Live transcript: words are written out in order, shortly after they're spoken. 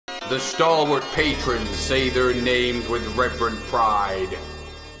The stalwart patrons say their names with reverent pride.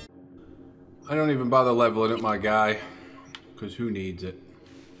 I don't even bother leveling up my guy, because who needs it?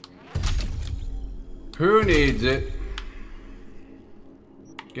 Who needs it?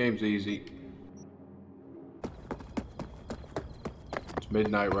 Game's easy. It's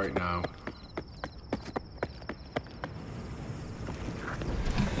midnight right now.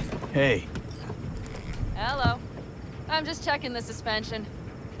 Hey. Hello. I'm just checking the suspension.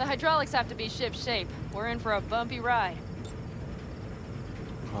 The hydraulics have to be ship shape. We're in for a bumpy ride.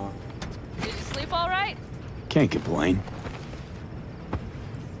 Huh? Did you sleep all right? Can't complain.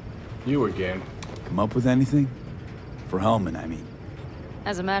 You again. Come up with anything? For Hellman, I mean.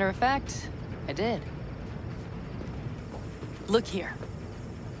 As a matter of fact, I did. Look here.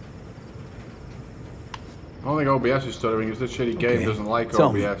 I don't think OBS is stuttering because this shitty game doesn't like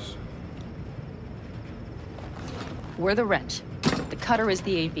Tell me. OBS. We're the wrench. The cutter is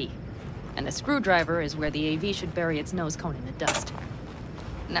the AV. And the screwdriver is where the AV should bury its nose cone in the dust.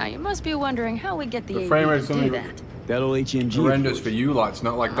 Now you must be wondering how we get the frame AV rate's to do only that. That'll HMG. Horrendous for you lot, it's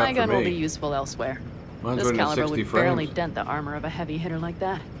not like that My for gun will be me. useful elsewhere. Mine's This running at caliber 60 would barely frames. dent the armor of a heavy hitter like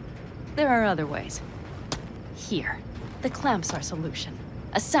that. There are other ways. Here. The clamps are solution.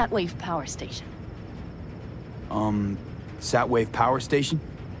 A sat-wave power station. Sat-wave power station?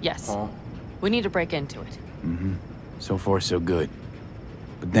 Yes. Huh? We need to break into it. Mm-hmm. So far, so good.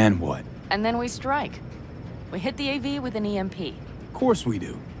 But then what? And then we strike. We hit the AV with an EMP. Of course we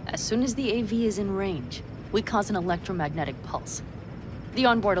do. As soon as the AV is in range, we cause an electromagnetic pulse. The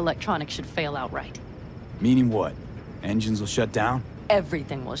onboard electronics should fail outright. Meaning what? Engines will shut down?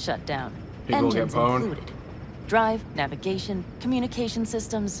 Everything will shut down. People will get Engines boned. included. Drive, navigation, communication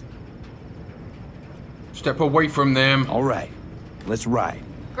systems. Step away from them. All right. Let's ride.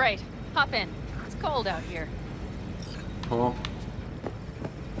 Great. Hop in. It's cold out here. Huh?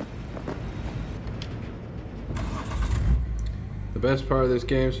 The best part of this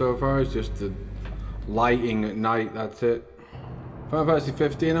game so far is just the lighting at night, that's it. Final Fantasy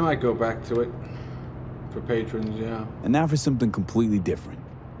 15, I might go back to it. For patrons, yeah. And now for something completely different.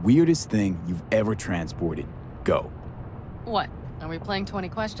 Weirdest thing you've ever transported. Go. What? Are we playing 20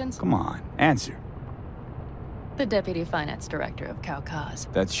 questions? Come on, answer. The Deputy Finance Director of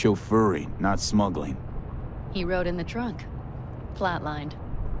Kaukaz. That's chauffeuring, not smuggling. He rode in the trunk. Flatlined.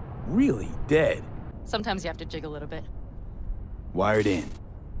 Really? Dead? Sometimes you have to jig a little bit. Wired in.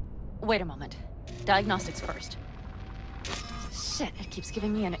 Wait a moment. Diagnostics first. Shit, it keeps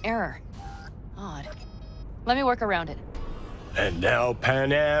giving me an error. Odd. Let me work around it. And now,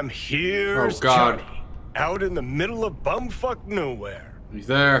 Pan Am, here's Oh, God. Johnny. Out in the middle of bumfuck nowhere. He's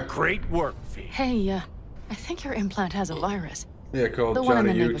there. Great work, V. Hey, I think your implant has a virus. Yeah, called The one in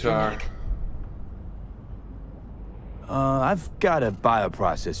the Johnny nape of your Utah. neck. I've got a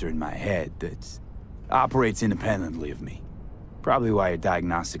bioprocessor in my head that operates independently of me. Probably why your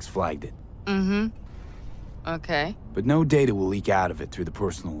diagnostics flagged it. Mm-hmm. Okay. But no data will leak out of it through the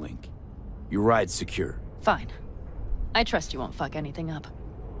personal link. Your ride's secure. Fine. I trust you won't fuck anything up.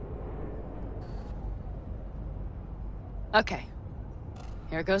 Okay.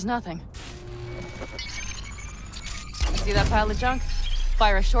 Here goes nothing. See that pile of junk?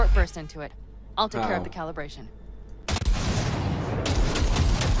 Fire a short burst into it. I'll take care of the calibration.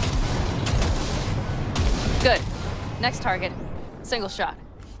 Good. Next target. Single shot.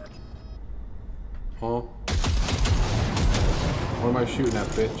 Huh? What am I shooting at,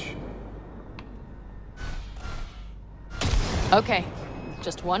 bitch? Okay.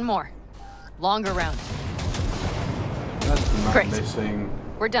 Just one more. Longer round. That's not Great. missing.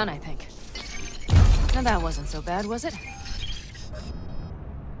 We're done, I think. Now that wasn't so bad, was it?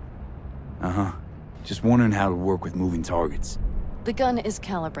 Uh-huh. Just wondering how it'll work with moving targets. The gun is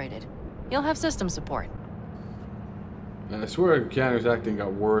calibrated. You'll have system support. I swear Keanu's acting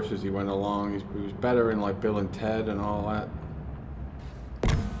got worse as he went along. He was better in like Bill and Ted and all that.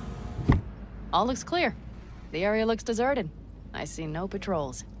 All looks clear. The area looks deserted. I see no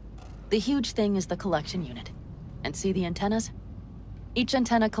patrols. The huge thing is the collection unit. And see the antennas? Each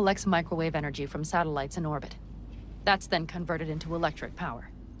antenna collects microwave energy from satellites in orbit. That's then converted into electric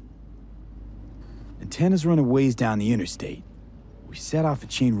power. Antennas run a ways down the interstate. We set off a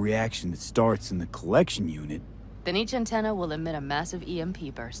chain reaction that starts in the collection unit, Then each antenna will emit a massive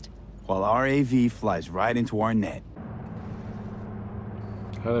EMP burst. while our AV flies right into our net.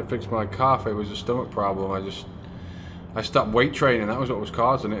 How did I fix my cough? It was a stomach problem. I stopped weight training. That was what was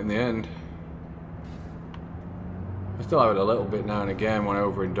causing it in the end. I still have it a little bit now and again when I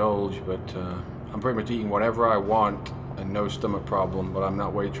overindulge, but I'm pretty much eating whatever I want and no stomach problem, but I'm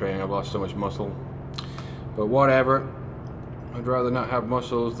not weight training. I've lost so much muscle. But whatever. I'd rather not have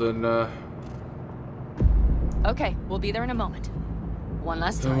muscles than, Okay, we'll be there in a moment. One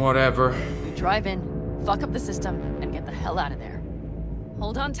last time. whatever. We drive in, fuck up the system, and get the hell out of there.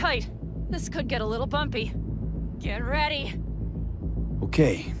 Hold on tight. This could get a little bumpy. Get ready.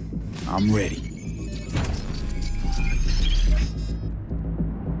 Okay, I'm ready.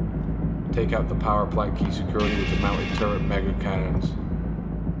 Take out the power plant key security with the mounted turret mega cannons.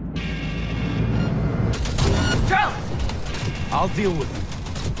 Drone! I'll deal with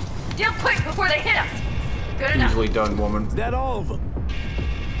them. Deal quick before they hit us! Good enough. Easily done, woman. Is that all of them?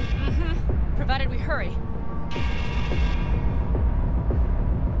 Mm-hmm. Provided we hurry.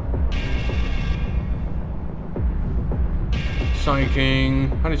 Sinking.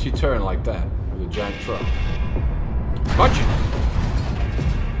 How did she turn like that? With a giant truck. Punch it!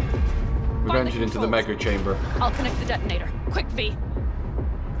 We've entered into the mega chamber. I'll connect the detonator. Quick, V.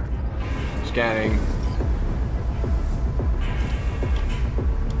 Scanning.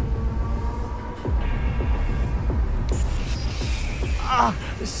 Ah,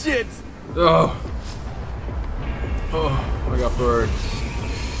 shit! Oh. Oh, I got burned.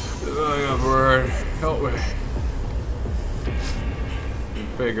 I got burned. Help me.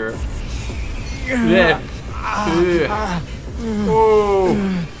 Figure. Yeah. Oh.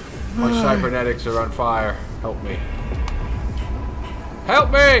 My cybernetics are on fire. Help me.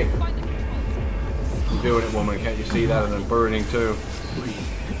 Help me! I'm doing it, woman. Can't you see that? And I'm burning too.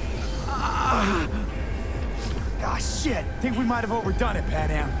 Ah, shit! Think we might have overdone it,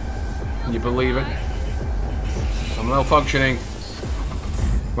 Panam. Can you believe it? I'm malfunctioning.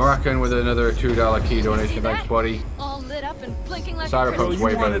 Moroccan with another $2 key donation. Thanks, buddy. All lit up and blinking like Cyberpunk's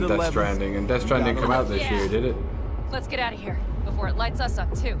way better than Death levels. Stranding, and Death Stranding come out this year, did it? Let's get out of here before it lights us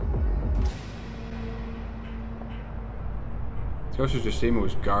up too. Ghost of Tsushima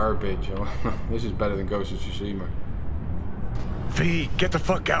was garbage. This is better than Ghost of Tsushima. V, get the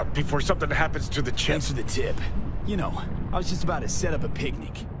fuck out before something happens to the chip. Thanks for the tip. You know, I was just about to set up a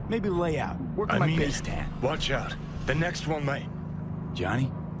picnic. Maybe lay out, work on my base tan. Watch out. The next one might.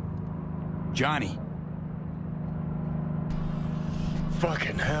 Johnny? Johnny?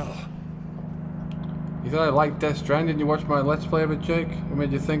 Fucking hell. You thought I liked Death Stranding? You watched my Let's Play of it, Jake? What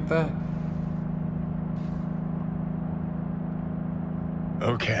made you think that?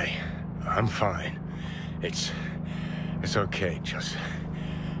 Okay, I'm fine. It's okay, just...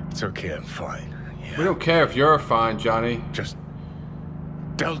 It's okay, I'm fine. Yeah. We don't care if you're fine, Johnny. Just...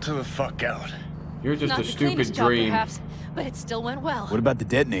 Delta the fuck out. You're just Not a the stupid cleanest job, dream. perhaps, but it still went well. What about the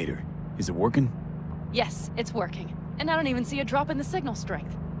detonator? Is it working? Yes, it's working. And I don't even see a drop in the signal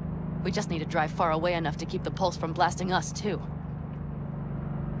strength. We just need to drive far away enough to keep the pulse from blasting us, too.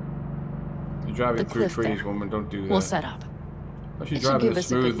 You're driving The through cliff trees, there. woman. Don't do that. We'll set up. Oh, she's It should driving give it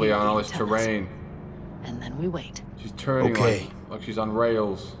us a good smoothly view on of all the this antennas. terrain. And then we wait. She's turning Okay. like she's on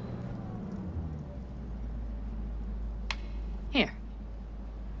rails. Here.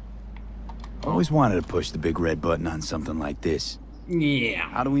 Always wanted to push the big red button on something like this. Yeah.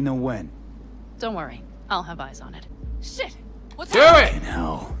 How do we know when? Don't worry. I'll have eyes on it. Shit! What's Do happening? it!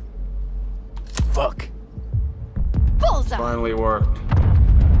 Hell. Fuck. Bullseye! Finally worked.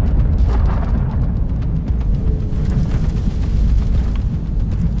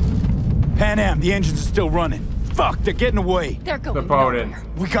 Panam, the engines are still running. Fuck, they're getting away. They're going Opponent. nowhere.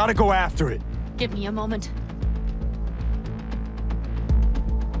 We gotta go after it. Give me a moment.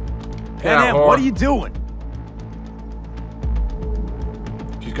 Get out, Panam, whore. what are you doing?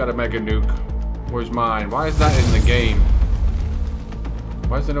 She's got a mega nuke. Where's mine? Why is that in the game?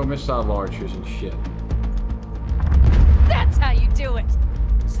 Why is there no missile launchers and shit? That's how you do it!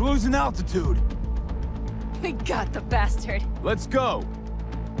 It's losing altitude. We got the bastard. Let's go.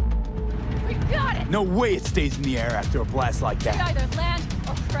 We got it! No way it stays in the air after a blast like We that. either land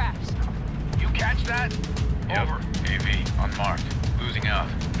or crash. You catch that? Over. AV, unmarked. Losing out.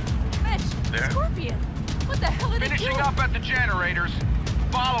 Mitch, There. Scorpion! What the hell are they Finishing doing? up at the generators.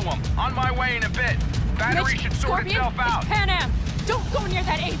 Follow them. On my way in a bit. Battery Mitch, should sort Scorpion, itself out. it's Pan Am! Don't go near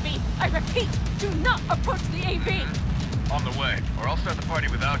that AV! I repeat, do not approach the AV! On the way, or I'll start the party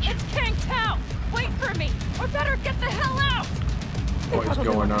without you. It's Kang Tao! Wait for me, or better get the hell out! They What is probably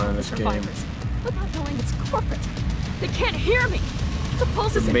going won't on in know this the game? survivors, without knowing it's corporate. They can't hear me! The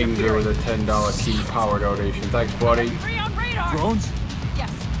pulse is The Minger with interfering. a $10 key power donation. Thanks, buddy. Free on radar! Drones?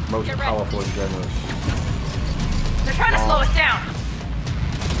 Yes. Most get ready. powerful and generous. They're trying to slow us down.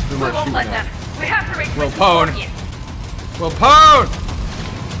 Who We am I won't shooting let at? them. We have to reach Well, Mr. Pwn. Scorpion. Well, Pwn!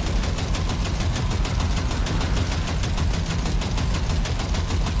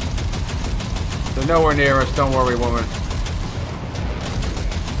 They're nowhere near us. Don't worry, woman.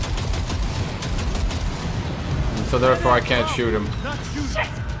 so therefore I can't shoot him. Shit!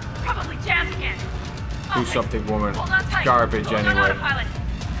 Probably jammed again. Do something, woman. Hold on tight. Garbage Hold on, anyway. autopilot.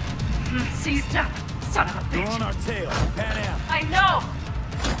 Seized up. Son of a You're bitch. on our tail. Pan out. I know.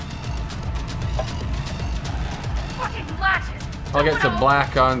 Fucking latches. I'll get to Don't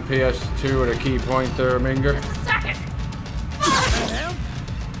black on PS2 at a key point there, Minger. Just a second.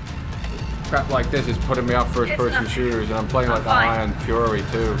 Crap like this is putting me off first-person nothing. shooters, and I'm playing like a fine. Iron Fury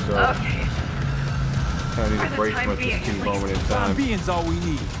too, so Okay. I need For a the break time from this being, key at moment in least. time. Being's all we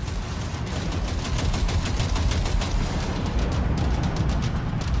need.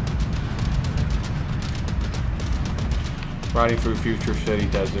 Riding through Future City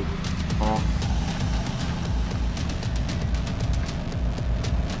Desert. Oh.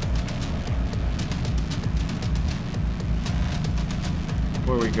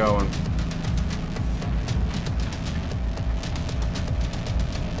 Where are we going?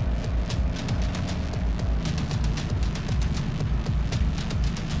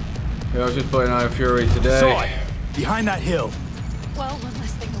 Yeah, I was just playing Iron Fury today. Saw it. Behind that hill. Well, one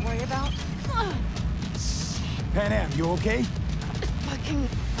less thing to worry about. Pan Am, you okay? Fucking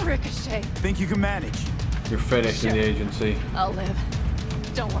ricochet. Think you can manage? You're finished in the agency. I'll live.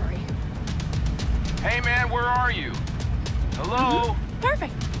 Don't worry. Hey man, where are you? Hello?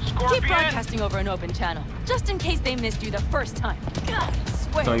 Perfect. Scorpion? Keep broadcasting over an open channel, just in case they missed you the first time. God, I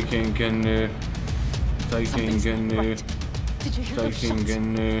swear. Taking Something's not right. Did you hear those shots?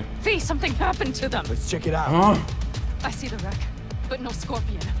 V, something happened to them. Let's check it out. Huh? I see the wreck, but no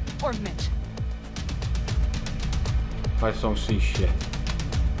Scorpion or Mitch. I just don't see shit.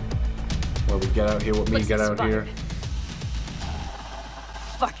 Well, we get out here with me, Looks get out inspired. here.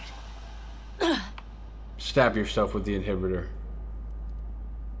 Fuck it. Stab yourself with the inhibitor.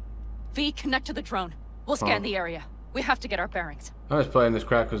 V, connect to the drone. We'll scan the area. We have to get our bearings. I was playing this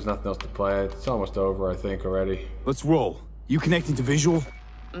crap because there's nothing else to play. It's almost over, I think, already. Let's roll. You connecting to visual?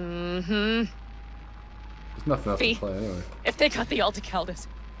 Mm-hmm. There's nothing else V, to play anyway. if they got the Alticaldas,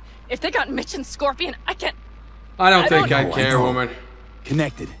 if they got Mitch and Scorpion, I can't... I don't think I know, I care, know. woman.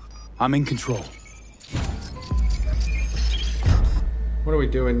 Connected. I'm in control. What are we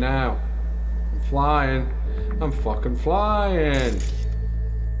doing now? I'm flying. I'm fucking flying.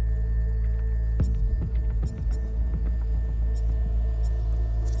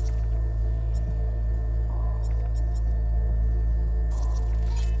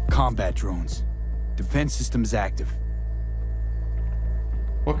 Combat drones. Defense systems active.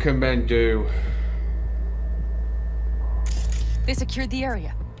 What can men do? They secured the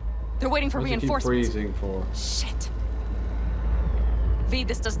area. They're waiting for What's it keep reinforcements. freezing for? Shit. V,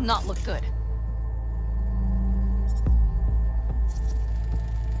 this does not look good.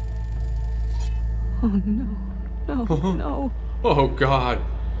 Oh no. No, no. Oh god.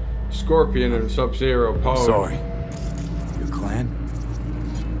 Scorpion and Sub-Zero pose. Sorry. Your clan?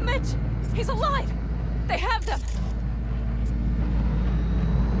 Mitch! He's alive! They have them!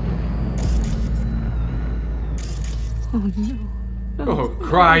 Oh no. Oh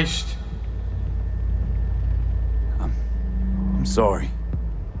Christ. I'm sorry.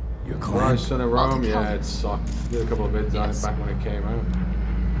 Your clan? Rise Son of Rome, yeah, Multicolored. it sucked. Did a couple of vids on it Yes. back when it came out.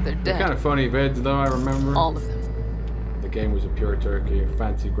 They're They're dead. kind of funny vids though, I remember. All of them. The game was a pure turkey,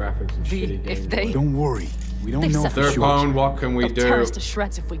 fancy graphics and V, shitty if gameplay. they- Don't worry. We don't They've know set for They're sure. bone, what can we They'll tear do? us to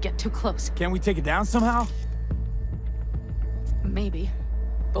shreds if we get too close. Can we take it down somehow? Maybe.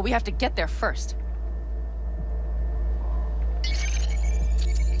 But we have to get there first.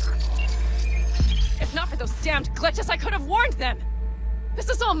 If not for those damned glitches, I could have warned them! This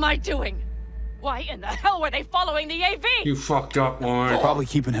is all my doing! Why in the hell were they following the AV? You fucked up, Warren. Probably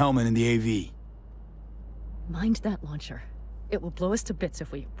keeping Hellman in the AV. Mind that launcher. It will blow us to bits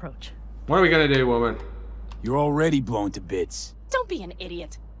if we approach. What are we gonna do, woman? You're already blown to bits. Don't be an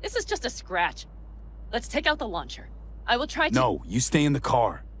idiot. This is just a scratch. Let's take out the launcher. I will try to- No, you stay in the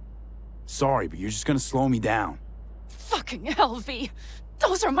car. Sorry, but you're just gonna slow me down. Fucking hell, V.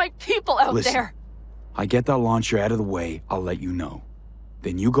 Those are my people out Listen. there! I get that launcher out of the way, I'll let you know.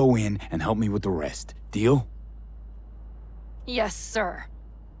 Then you go in and help me with the rest. Deal? Yes, sir.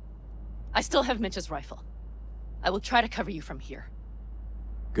 I still have Mitch's rifle. I will try to cover you from here.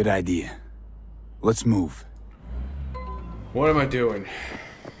 Good idea. Let's move. What am I doing?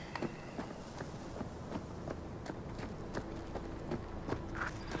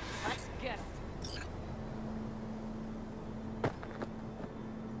 Let's get.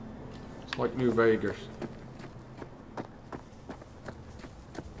 It's like New Vegas.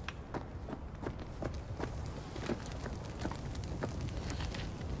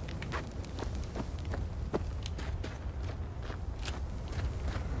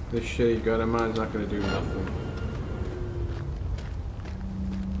 This shitty gun of mine's not gonna do nothing.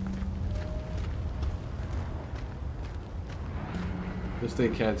 This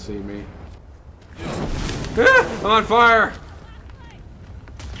thing can't see me. Ah, I'm on fire!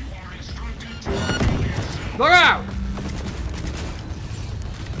 Look out!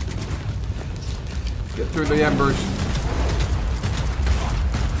 Get through the embers.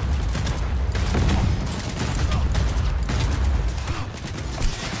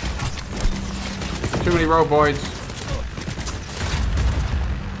 Too many roboids.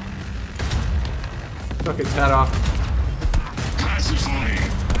 Took its head off.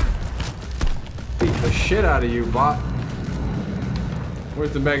 Beat the shit out of you, bot.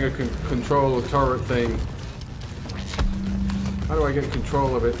 Where's the mega control turret thing? How do I get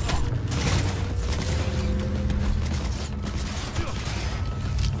control of it?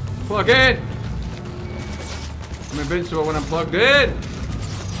 Plug in! I'm invincible when I'm plugged in!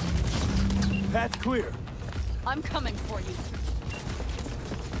 Path's clear. I'm coming for you.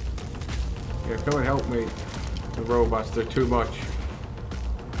 Yeah, come and help me. The robots, they're too much.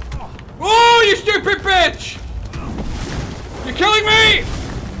 Oh, you stupid bitch! You're killing me!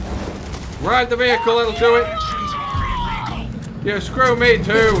 Ride the vehicle, it'll do it. Yeah, screw me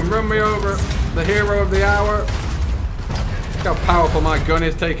too. Run me over. The hero of the hour. Look how powerful my gun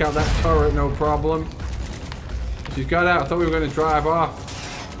is. Take out that turret, no problem. She's got out. I thought we were going to drive off.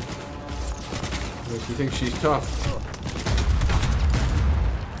 She thinks she's tough.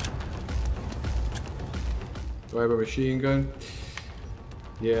 Do I have a machine gun?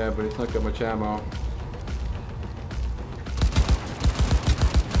 Yeah, but it's not got much ammo.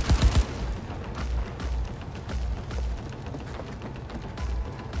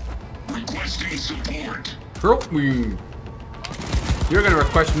 Requesting support. Help me! You're gonna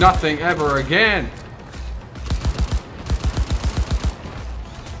request nothing ever again!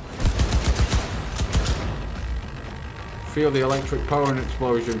 Feel the electric Poner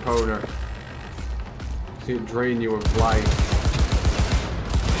explosion, Poner. See it drain you of life.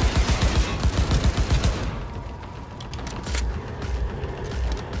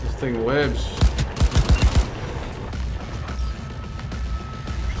 This thing lives.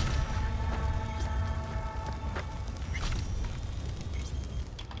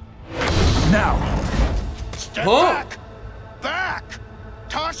 Now! Step Huh? back! Back!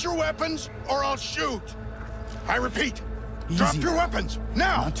 Toss your weapons, or I'll shoot! I repeat, drop Easy. your weapons,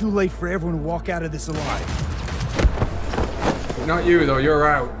 now! Not too late for everyone to walk out of this alive. But not you though, you're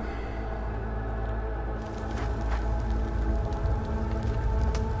out.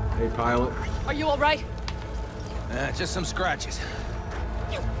 Hey pilot. Are you alright? Just some scratches.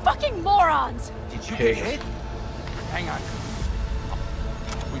 You fucking morons! Did you Pig. get hit? Hang on.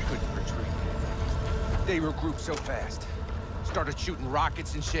 We couldn't retreat. They regrouped so fast. Started shooting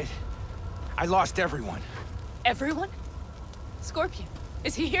rockets and shit. I lost everyone. Everyone? Scorpion,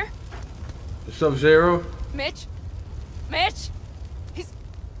 is he here? Sub-Zero? Mitch? Mitch?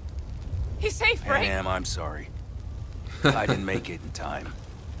 He's safe, right? I'm sorry. I didn't make it in time.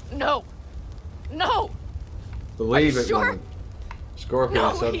 No. No! Believe Are you it, sure? woman. Scorpion No,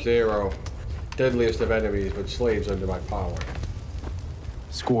 and Sub-Zero. Deadliest of enemies, but slaves under my power.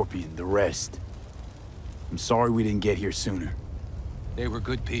 Scorpion, the rest. I'm sorry we didn't get here sooner. They were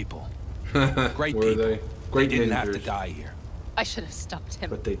good people. Great Were people. they? Great They didn't have to ninjas. die here. I should have stopped him.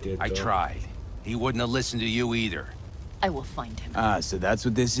 But they did, I though. tried. He wouldn't have listened to you either. I will find him. Ah, so that's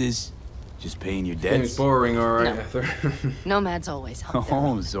what this is? Just paying your It's debts? boring, alright, No. Ether. Nomads always help their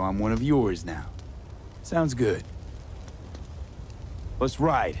Oh, so I'm one of yours now. Sounds good. Let's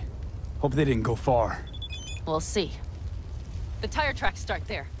ride. Hope they didn't go far. We'll see. The tire tracks start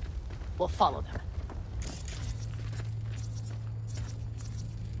there. We'll follow them.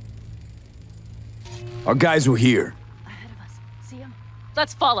 Our guys were here. Ahead of us. See them?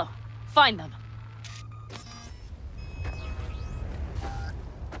 Let's follow. Find them.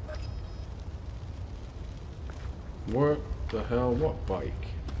 What the hell? What bike?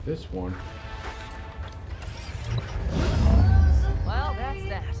 This one. Well, that's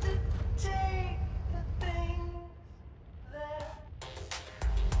that.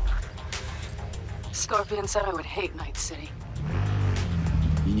 Scorpion said I would hate Night City.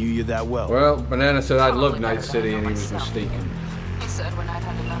 He knew you that well. Well, Banana said I'd love Probably Night better City than and he was myself. mistaken. He said when I'd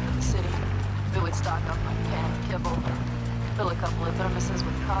had enough of the city, we would stock up on canned kibble, fill a couple of thermoses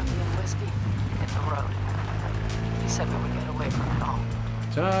with coffee and whiskey, hit the road. He said we would get away from it all.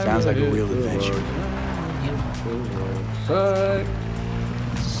 Sounds like a real adventure.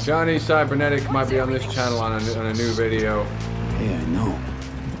 Johnny Cybernetic might be on this channel on a new video. Yeah, I know.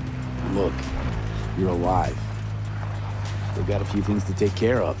 Look, you're alive. Still got a few things to take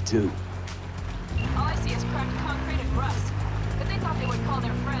care of, too. All I see is cracked concrete and rust. But they thought they would call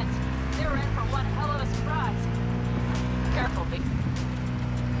their friends. They were in for one hell of a surprise. Careful, B.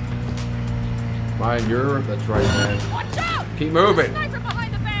 Iron Europe, that's right, man. Watch out! Keep moving. Sniper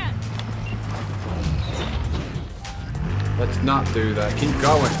behind the van! Let's not do that. Keep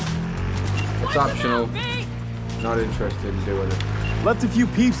going. It's optional. V! Not interested in doing it. Left a few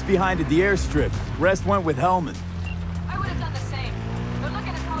peeps behind at the airstrip. Rest went with Hellman. I would have done the same. They're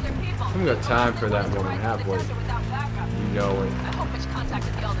looking to tell their people. I haven't got time for that woman, have we? You know it. I hope Mitch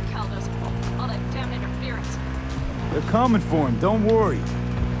contacted the Alden Caldos. All that damn interference. They're coming for him, don't worry. You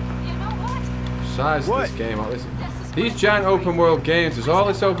know what? Besides this game, these giant open world games, there's all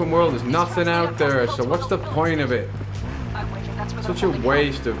this open world, there's nothing out there, so what's the point of it? Such a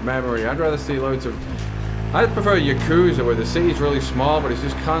waste of memory. I'd rather see loads of... I'd prefer Yakuza, where the city's really small, but it's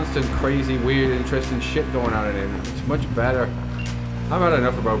just constant, crazy, weird, interesting shit going on in it. It's much better. I've had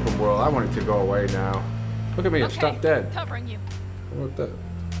enough of open world. I want it to go away now. Look at me, I'm stopped dead. Covering you. What the...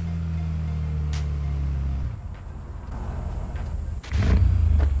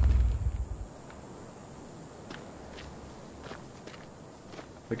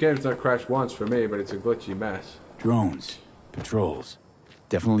 The game's not crashed once for me, but it's a glitchy mess. Drones, patrols.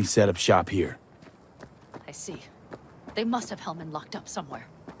 Definitely set up shop here. I see. They must have Hellman locked up somewhere.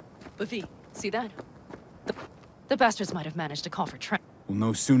 But V, see that? The bastards might have managed to call for Trent. We'll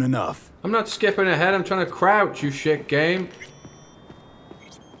know soon enough. I'm not skipping ahead, I'm trying to crouch, you shit game.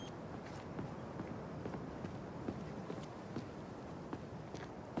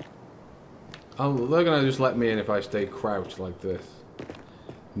 Oh, they're gonna just let me in if I stay crouched like this.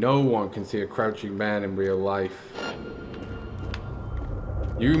 No one can see a crouching man in real life.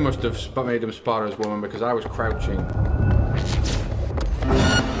 You must have made them spot us, woman, because I was crouching.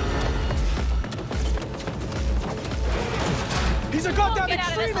 He's a goddamn Get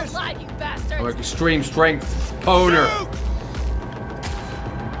out of this extremist! alive, you bastards! I'm like extreme strength. Owner.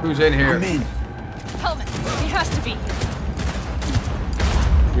 Who's in here? I'm in. Hellman, he has to be.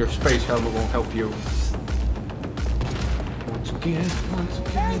 Your space helmet won't help you. Once again.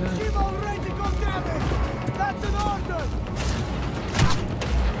 That's an order!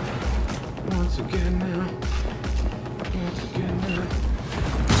 Once again now. Once again now.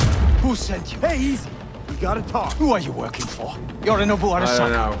 Who sent you? Hey, easy. We gotta talk. Who are you working for? You're a noble I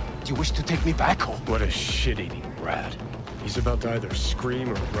don't know. Do you wish to take me back home? What a shit-eating rat. He's about to either scream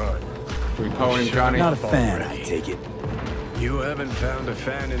or run. We pony Johnny. Not a fan, I take it. You haven't found a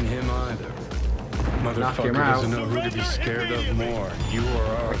fan in him either. Knock him Motherfucker out. doesn't know who to be scared of more. You or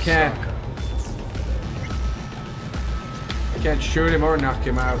our I can't. sucker. I can't shoot him or knock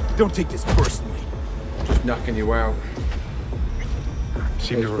him out. Don't take this personally. Just knocking you out.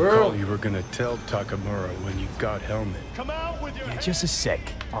 Seem to Hey, recall squirrel. you were gonna tell Takamura when you got Helmet. Yeah, just a sec.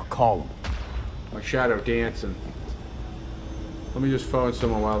 I'll call him. My shadow dancing. Let me just phone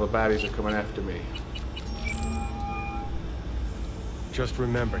someone while the baddies are coming after me. Just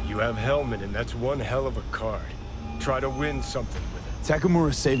remember, you have Helmet, and that's one hell of a card. Try to win something with it.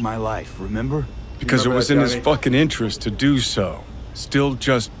 Takamura saved my life, remember? Because it Remember was that, in his Johnny? fucking interest to do so. Still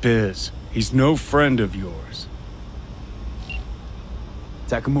just biz. He's no friend of yours.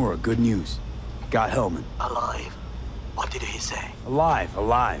 Takamura, good news. Got Hellman. Alive. What did he say? Alive,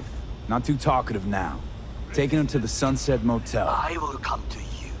 alive. Not too talkative now. Taking him to the Sunset Motel. I will come to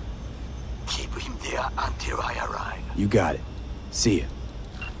you. Keep him there until I arrive. You got it. See ya.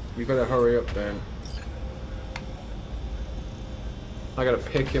 You better hurry up, then. I gotta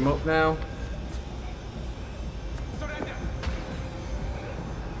pick him up now.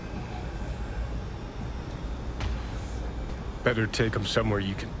 Better take him somewhere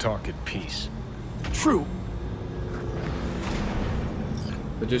you can talk in peace. True.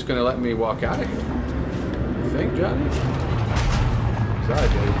 They're just gonna let me walk out of here. You think, Johnny? 'Cause I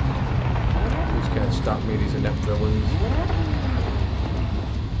do. These can't stop me, these inept villains.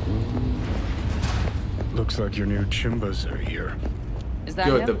 Looks like your new Chimbas are here. Is that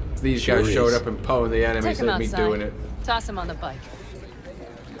Good, him? these Sure guys showed is. up and pwned the enemies Take him and me outside. doing it. Toss him on the bike.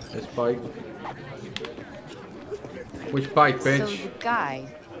 This bike. Which bike, So bitch? the guy,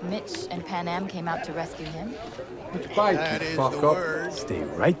 Mitch and Pan Am came out to rescue him? Which bike, That you is fuck the up? word. Stay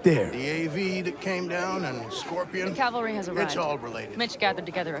right there. The AV that came down and Scorpion. The cavalry has arrived. It's all related. Mitch gathered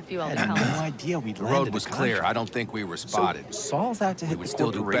together a few Alden I had no helmets. idea we'd The landed road was a clear. contract. I don't think we were spotted. Saul's out to hit We would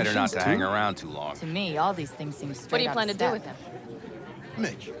still do better not to corporations, hang too? around too long. To me, all these things seem straight What do you out plan to of do step. with him?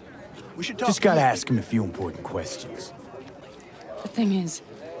 Mitch, we should talk. Just gotta ask him a few important questions. The thing is,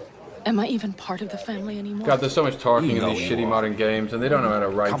 am I even part of the family anymore? God, there's so much talking You in know these you shitty are. modern games, and they don't know how to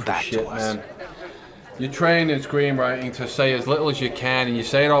write Come for back to shit, us. man. You train in screenwriting to say as little as you can, and you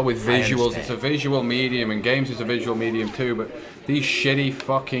say it all with visuals. It's a visual medium, and games is a visual medium too, but These shitty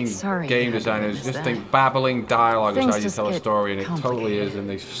fucking game designers just that. think babbling dialogue is Things how you just tell a get story, and it totally is, and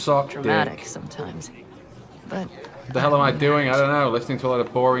they suck dramatic dick. sometimes. But What the hell am I doing? I don't know. Listening to a lot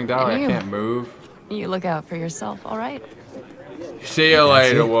of boring dialogue. I can't move. you look out for yourself, all right? See you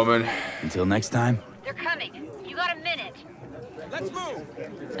later, woman. Until next time. They're coming. You got a minute. Let's move.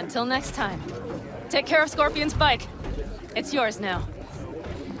 Until next time. Take care of Scorpion's bike. It's yours now.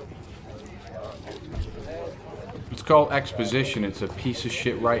 It's called exposition. It's a piece of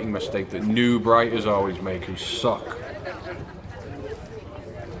shit writing mistake that noob writers always make who suck.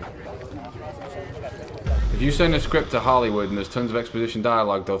 If you send a script to Hollywood and there's tons of exposition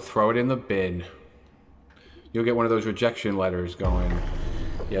dialogue, they'll throw it in the bin. You'll get one of those rejection letters going,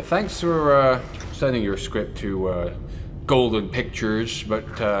 yeah, thanks for sending your script to Golden Pictures, but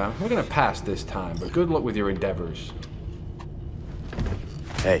we're gonna pass this time, but good luck with your endeavors.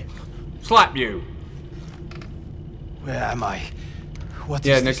 Hey. Slap you! Where am I? What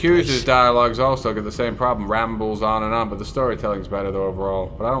Yeah, is this Nakusa's place? dialogues also get the same problem, rambles on and on, but the storytelling's better though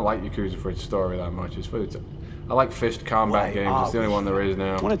overall. But I don't like Yakuza for its story that much. I like fist combat games, it's the only one there is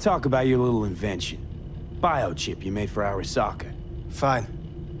now. I want to talk about your little invention. Biochip you made for Arasaka. Fine.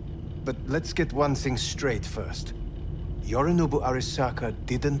 But let's get one thing straight first. Yorinobu Arasaka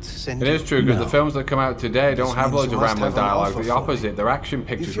didn't send It you... is true, because No. the films that come out today don't This have means loads you of must rambling have an dialogue. offer The for opposite, me. they're action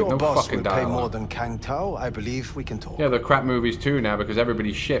pictures If with your no boss fucking will pay more dialogue. than Kang Tao, I believe we can talk. Yeah, they're crap movies too now because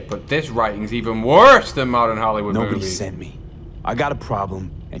everybody's shit, but this writing's even worse than modern Hollywood Nobody movies. sent me. I got a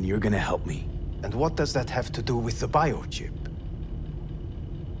problem, and you're gonna help me. And what does that have to do with the biochip?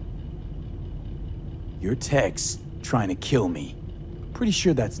 Your tech's trying to kill me. Pretty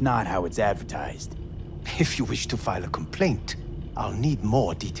sure that's not how it's advertised. If you wish to file a complaint, I'll need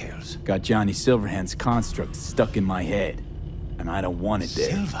more details. Got Johnny Silverhand's construct stuck in my head, and I don't want it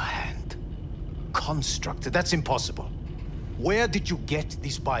there. Silverhand? Construct? That's impossible. Where did you get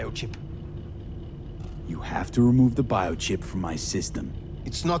this biochip? You have to remove the biochip from my system.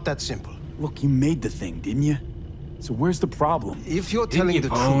 It's not that simple. Look, you made the thing, didn't you? So where's the problem? If you're telling you, the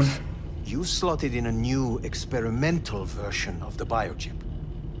Bone? truth, you slotted in a new experimental version of the biochip.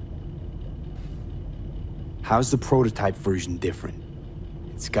 How's the prototype version different?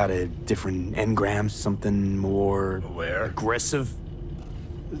 It's got a different engram, something more... Where? aggressive?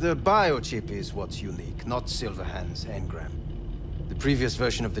 The biochip is what's unique, not Silverhand's engram. The previous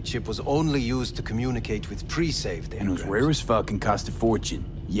version of the chip was only used to communicate with pre-saved engrams. And it was rare as fuck and cost a fortune.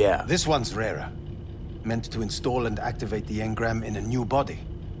 Yeah. This one's rarer. Meant to install and activate the engram in a new body.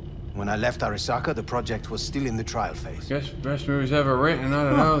 When I left Arasaka, the project was still in the trial phase. Guess best movies ever written, I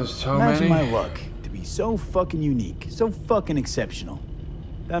don't know, there's so Imagine many. my luck to be so fucking unique, so fucking exceptional.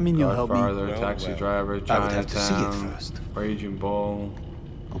 That mean you'll help me? Godfather, Taxi Driver, I would have to see it Chinatown, first. Raging Bull,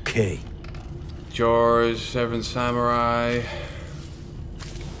 Okay. Jaws, Seven Samurai,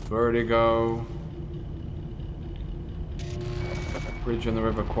 Vertigo, Bridge on the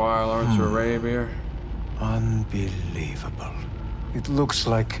River Kwai, Lawrence of Arabia. Unbelievable. It looks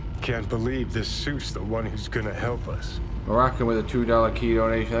like... Can't believe this Seuss the one who's gonna help us. We're rocking with a $2 key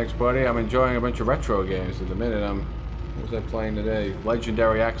donation, thanks buddy. I'm enjoying a bunch of retro games at the minute. What was I playing today?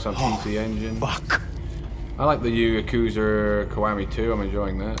 Legendary Axe on PC Engine. Fuck. I like the Yakuza Kiwami 2, I'm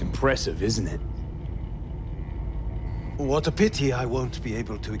enjoying that. Impressive, isn't it? What a pity I won't be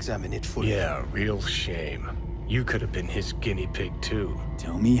able to examine it fully. Yeah, real shame. You could have been his guinea pig too.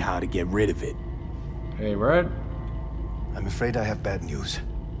 Tell me how to get rid of it. Hey, Red? I'm afraid I have bad news.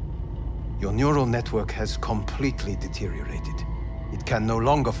 Your neural network has completely deteriorated. It can no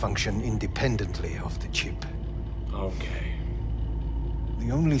longer function independently of the chip. Okay.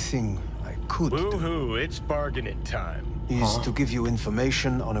 The only thing I could do Woohoo, it's bargaining time. is to give you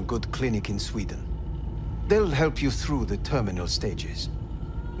information on a good clinic in Sweden. They'll help you through the terminal stages.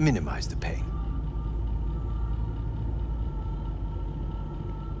 Minimize the pain.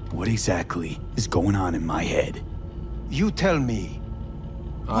 What exactly is going on in my head? You tell me,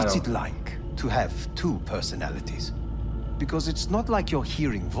 what's it don't- like to have two personalities? Because it's not like you're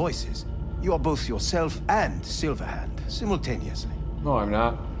hearing voices. You are both yourself and Silverhand simultaneously. No, I'm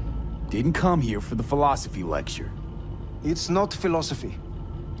not. Didn't come here for the philosophy lecture. It's not philosophy.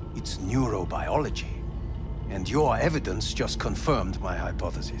 It's neurobiology. And your evidence just confirmed my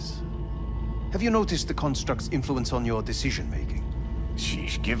hypothesis. Have you noticed the construct's influence on your decision-making?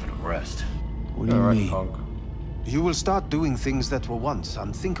 Sheesh, give it a rest. What do you Alright, mean? punk. You will start doing things that were once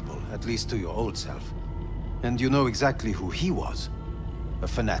unthinkable, at least to your old self. And you know exactly who he was. A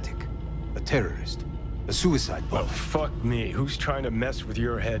fanatic, a terrorist, a suicide Well, bomber. fuck me. Who's trying to mess with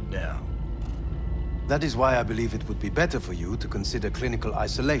your head now? That is why I believe it would be better for you to consider clinical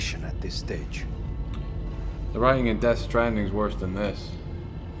isolation at this stage. The writing in Death Stranding's worse than this.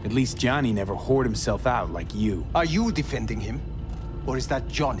 At least Johnny never whored himself out like you. Are you defending him? Or is that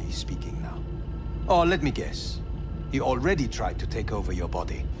Johnny speaking now? Oh, let me guess. He already tried to take over your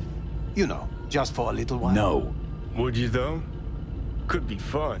body. You know, just for a little while. No. Would you, though? Could be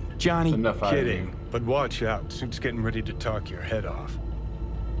fun. Johnny, enough Kidding. But watch out. Suit's getting ready to talk your head off.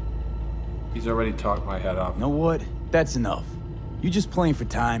 He's already talked my head off. Know what? That's enough. You just playing for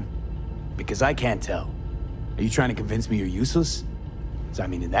time? Because I can't tell. Are you trying to convince me you're useless? So, I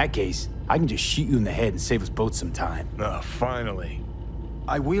mean, in that case, I can just shoot you in the head and save us both some time. Ah, finally.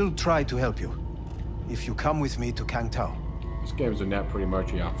 I will try to help you. If you come with me to Kang Tao. This game's a net pretty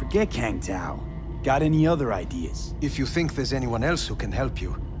much, yeah. Forget Kang Tao. Got any other ideas? If you think there's anyone else who can help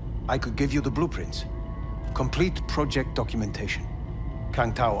you, I could give you the blueprints. Complete project documentation.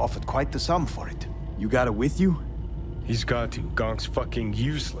 Kang Tao offered quite the sum for it. You got it with you? He's got to. Gonk's fucking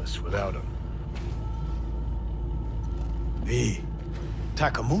useless without him. V.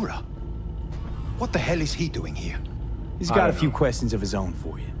 Takamura? What the hell is he doing here? He's got a few questions of his own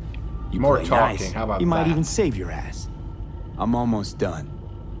for you. You More play talking, nice, how about he might that? even save your ass. I'm almost done.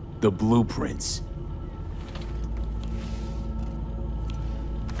 The blueprints.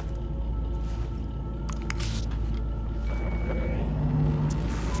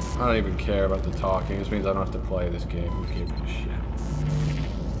 I don't even care about the talking. This means I don't have to play this game. Who gives a shit?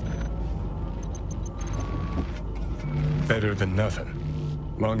 Better than nothing.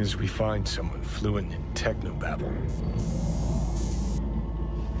 Long as we find someone fluent in technobabble.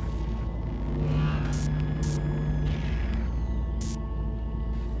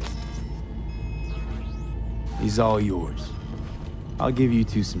 He's all yours. I'll give you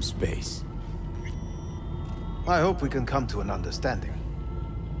two some space. I hope we can come to an understanding.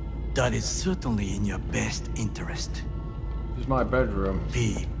 That is certainly in your best interest. This is my bedroom.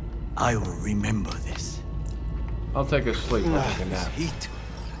 V, I will remember this. I'll take a sleep. I'll take a nap. Heat.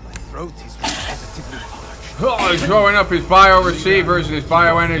 My throat is repetitively parched. Oh, he's throwing up his bio receivers and his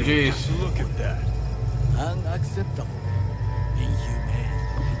bioenergies. Look at that. Unacceptable. Inhumane.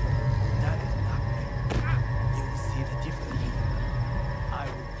 That is not me. You will see the difference. I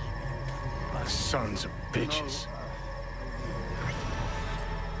will give you Sons of bitches.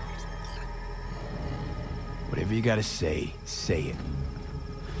 Whatever you gotta say it.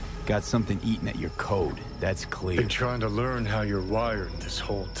 Got something eating at your code, that's clear. Been trying to learn how you're wired this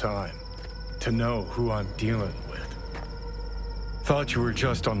whole time. To know who I'm dealing with. Thought you were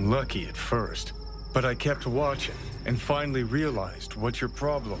just unlucky at first, but I kept watching and finally realized what your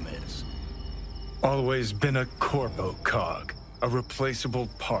problem is. Always been a corpo cog, a replaceable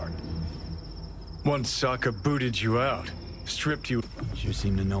part. Once Sokka booted you out, stripped you... Sure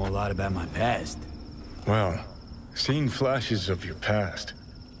seem to know a lot about my past. Well, seen flashes of your past,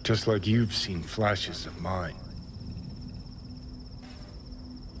 just like you've seen flashes of mine.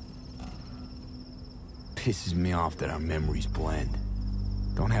 Pisses me off that our memories blend.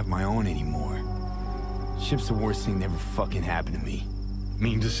 Don't have my own anymore. Ship's the worst thing that ever fucking happened to me.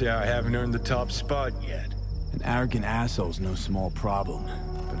 Mean to say I haven't earned the top spot yet. An arrogant asshole's no small problem,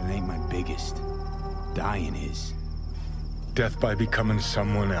 but it ain't my biggest. Dying is. Death by becoming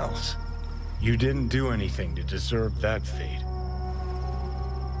someone else. You didn't do anything to deserve that fate.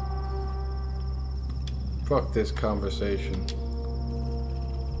 Fuck this conversation.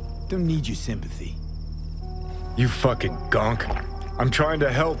 Don't need your sympathy. You fucking gonk. I'm trying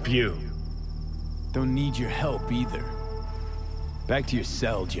to help you. Don't need your help either. Back to your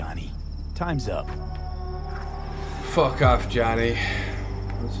cell, Johnny. Time's up. Fuck off, Johnny.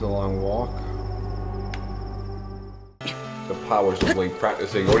 This is a long walk. The powers of late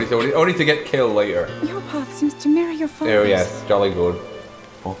practicing, only to get killed later. Your path seems to mirror your father's. Oh yes, jolly good.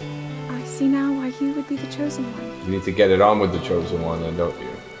 Oh. I see now why you would be the chosen one. You need to get it on with the chosen one then, don't you?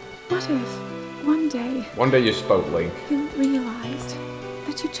 What if, one day you spoke, Link. you realized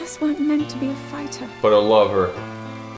that you just weren't meant to be a fighter? But a lover.